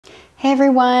Hey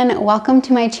everyone, welcome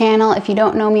to my channel. If you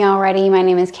don't know me already, my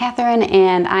name is Catherine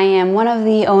and I am one of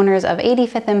the owners of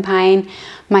 85th and Pine.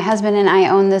 My husband and I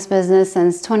own this business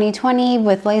since 2020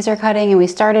 with laser cutting, and we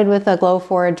started with a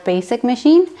Glowforge basic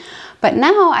machine. But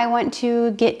now I want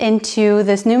to get into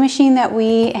this new machine that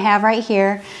we have right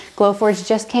here. Glowforge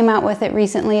just came out with it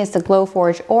recently. It's the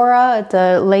Glowforge Aura. It's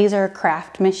a laser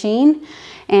craft machine.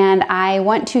 And I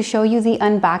want to show you the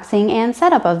unboxing and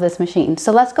setup of this machine.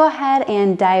 So let's go ahead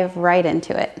and dive right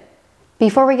into it.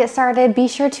 Before we get started, be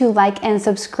sure to like and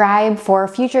subscribe for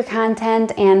future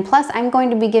content, and plus I'm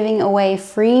going to be giving away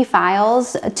free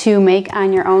files to make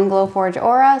on your own Glowforge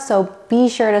Aura, so be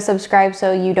sure to subscribe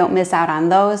so you don't miss out on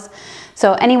those.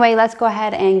 So anyway, let's go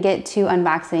ahead and get to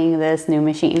unboxing this new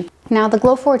machine. Now the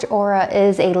Glowforge Aura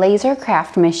is a laser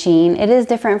craft machine. It is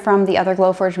different from the other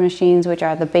Glowforge machines, which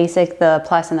are the basic, the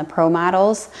plus, and the pro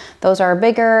models. Those are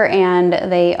bigger and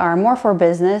they are more for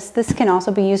business. This can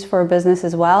also be used for business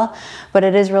as well, but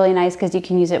it is really nice because you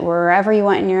can use it wherever you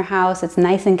want in your house. It's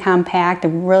nice and compact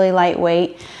and really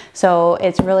lightweight. So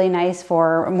it's really nice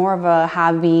for more of a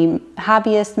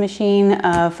hobbyist machine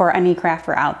for any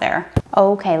crafter out there.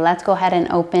 Okay, let's go ahead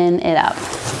and open it up.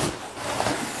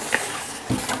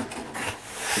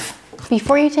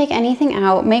 Before you take anything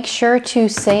out, make sure to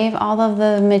save all of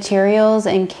the materials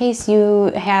in case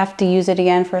you have to use it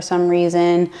again for some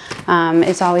reason.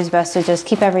 It's always best to just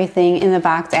keep everything in the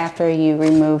box after you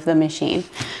remove the machine.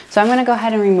 So I'm going to go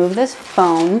ahead and remove this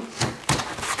foam.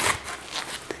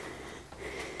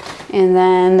 And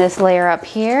then this layer up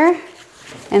here.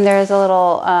 And there's a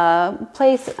little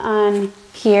place on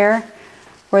here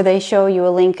where they show you a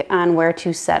link on where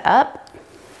to set up.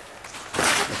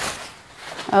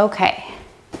 Okay,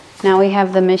 now we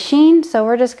have the machine, so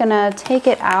we're just gonna take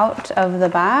it out of the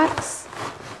box.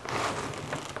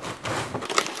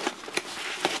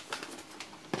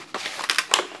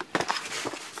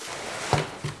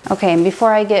 Okay, and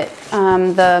before I get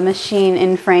the machine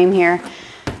in frame here,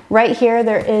 right here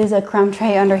there is a crumb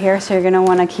tray under here, so you're gonna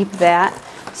wanna keep that.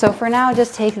 So for now,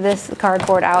 just take this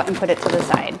cardboard out and put it to the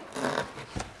side.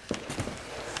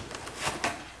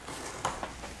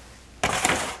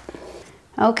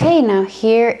 Okay, now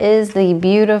here is the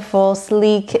beautiful,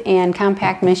 sleek, and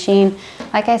compact machine.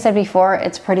 Like I said before,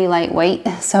 it's pretty lightweight,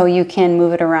 so you can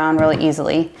move it around really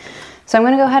easily. So I'm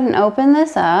gonna go ahead and open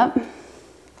this up.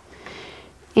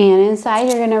 And inside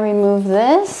you're gonna remove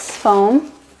this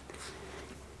foam.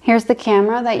 Here's the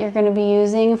camera that you're gonna be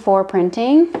using for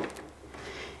printing.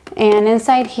 And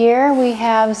inside here we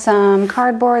have some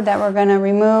cardboard that we're gonna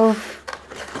remove.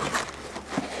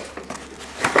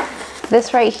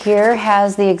 This right here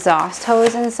has the exhaust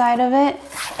hose inside of it.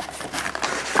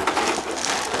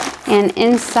 And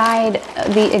inside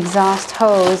the exhaust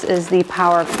hose is the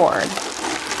power cord.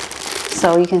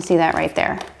 So you can see that right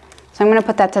there. So I'm gonna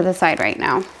put that to the side right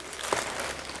now.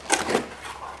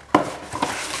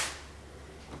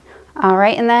 All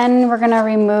right, and then we're gonna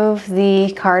remove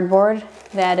the cardboard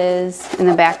that is in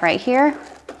the back right here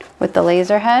with the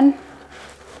laser head.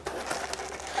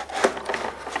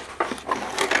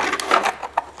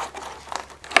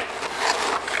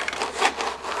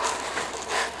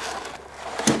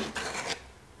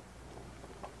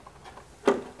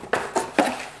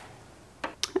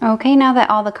 Okay, now that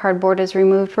all the cardboard is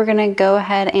removed, we're gonna go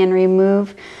ahead and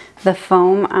remove the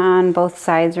foam on both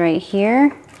sides right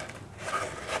here.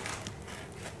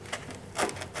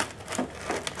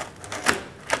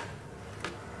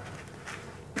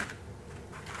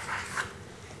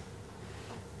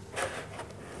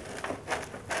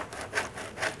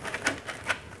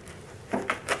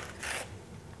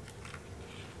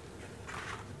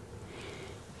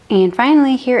 And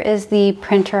finally, here is the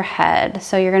printer head.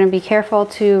 So you're gonna be careful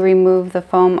to remove the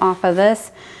foam off of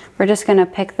this. We're just gonna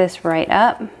pick this right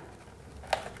up.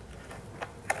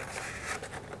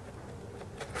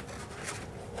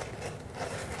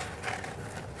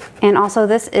 And also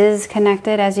this is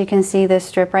connected. As you can see, this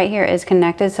strip right here is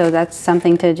connected, so that's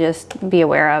something to just be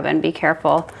aware of and be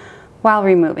careful while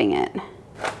removing it.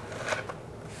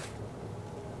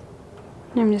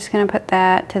 I'm just gonna put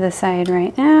that to the side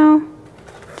right now.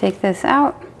 Take this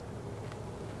out.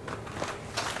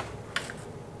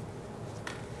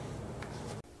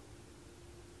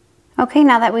 Okay,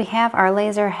 now that we have our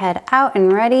laser head out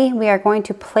and ready, we are going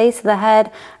to place the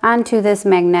head onto this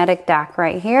magnetic dock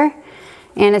right here.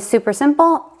 And it's super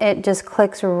simple. It just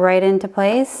clicks right into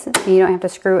place. You don't have to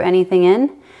screw anything in.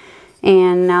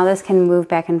 And now this can move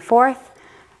back and forth.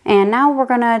 And now we're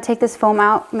gonna take this foam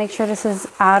out, make sure this is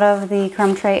out of the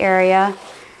crumb tray area.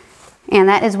 And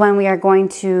that is when we are going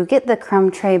to get the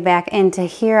crumb tray back into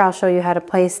here. I'll show you how to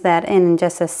place that in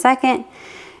just a second.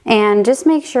 And just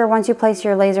make sure once you place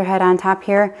your laser head on top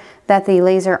here that the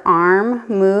laser arm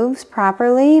moves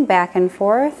properly back and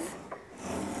forth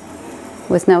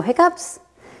with no hiccups.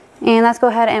 And let's go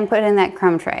ahead and put in that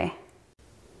crumb tray.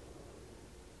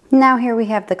 Now here we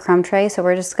have the crumb tray, so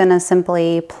we're just gonna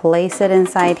simply place it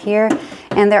inside here.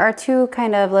 And there are two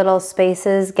kind of little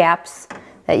spaces, gaps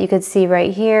that you could see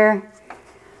right here.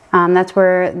 That's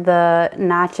where the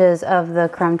notches of the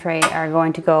crumb tray are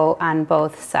going to go on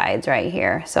both sides right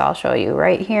here. So I'll show you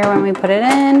right here when we put it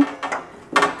in.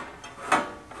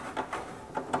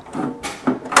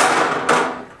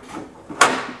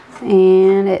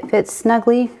 And it fits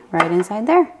snugly right inside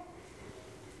there.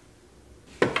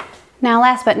 Now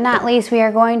last but not least, we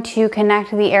are going to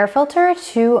connect the air filter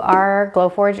to our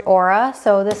Glowforge Aura.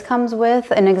 So this comes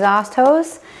with an exhaust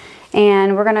hose,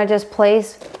 and we're gonna just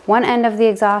place one end of the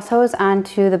exhaust hose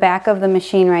onto the back of the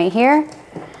machine right here.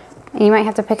 And you might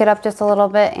have to pick it up just a little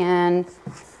bit and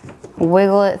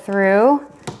wiggle it through.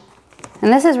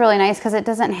 And this is really nice because it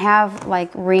doesn't have like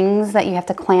rings that you have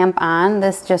to clamp on.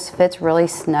 This just fits really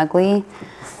snugly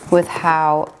with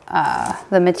how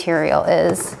the material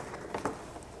is.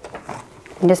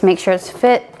 And just make sure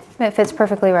it fits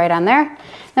perfectly right on there.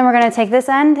 Then we're gonna take this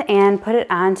end and put it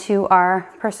onto our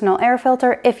personal air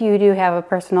filter if you do have a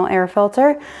personal air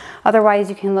filter. Otherwise,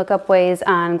 you can look up ways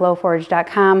on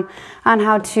glowforge.com on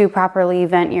how to properly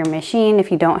vent your machine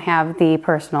if you don't have the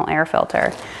personal air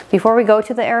filter. Before we go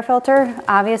to the air filter,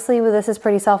 obviously this is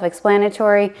pretty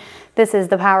self-explanatory. This is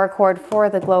the power cord for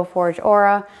the Glowforge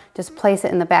Aura. Just place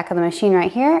it in the back of the machine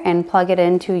right here and plug it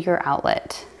into your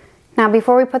outlet. Now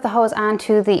before we put the hose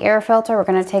onto the air filter, we're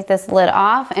going to take this lid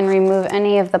off and remove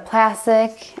any of the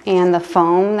plastic and the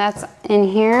foam that's in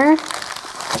here.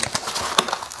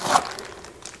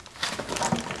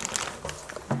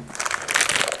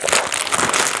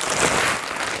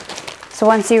 So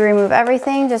once you remove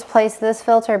everything, just place this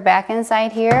filter back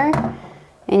inside here.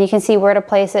 And you can see where to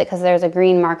place it because there's a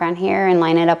green mark on here, and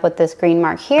line it up with this green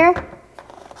mark here.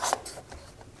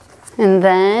 And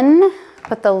then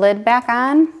put the lid back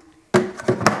on.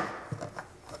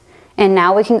 And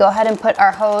now we can go ahead and put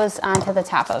our hose onto the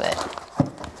top of it.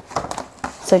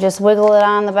 So just wiggle it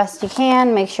on the best you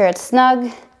can, make sure it's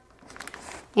snug.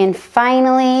 And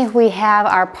finally, we have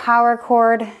our power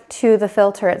cord to the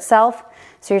filter itself.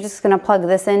 So you're just gonna plug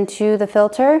this into the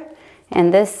filter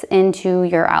and this into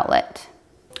your outlet.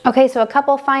 Okay, so a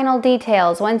couple final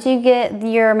details. Once you get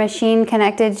your machine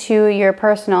connected to your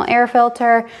personal air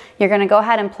filter, you're gonna go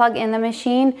ahead and plug in the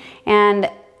machine, and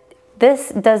this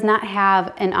does not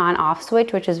have an on-off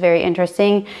switch, which is very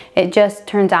interesting. It just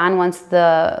turns on once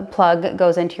the plug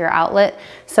goes into your outlet.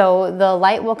 So the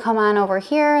light will come on over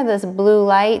here, this blue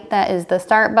light, that is the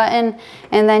start button.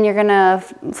 And then you're gonna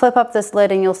flip up this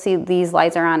lid and you'll see these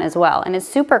lights are on as well. And it's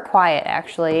super quiet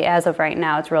actually, as of right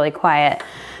now, it's really quiet.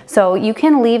 So you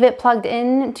can leave it plugged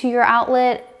in to your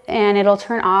outlet and it'll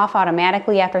turn off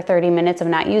automatically after 30 minutes of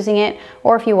not using it.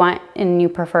 Or if you want and you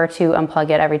prefer to unplug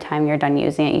it every time you're done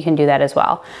using it, you can do that as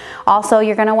well. Also,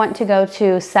 you're gonna want to go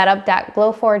to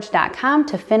setup.glowforge.com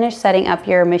to finish setting up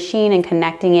your machine and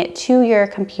connecting it to your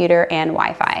computer and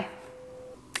Wi-Fi.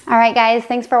 All right guys,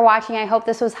 thanks for watching. I hope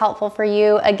this was helpful for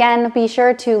you. Again, be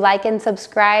sure to like and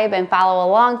subscribe and follow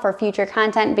along for future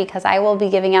content because I will be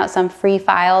giving out some free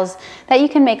files that you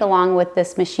can make along with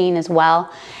this machine as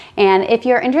well. And if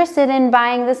you're interested in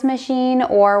buying this machine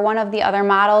or one of the other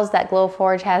models that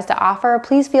Glowforge has to offer,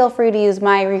 please feel free to use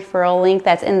my referral link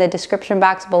that's in the description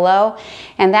box below.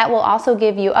 And that will also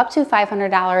give you up to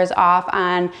 $500 off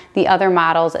on the other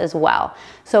models as well.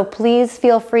 So please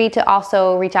feel free to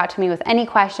also reach out to me with any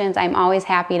questions. I'm always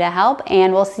happy to help,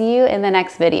 and we'll see you in the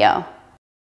next video.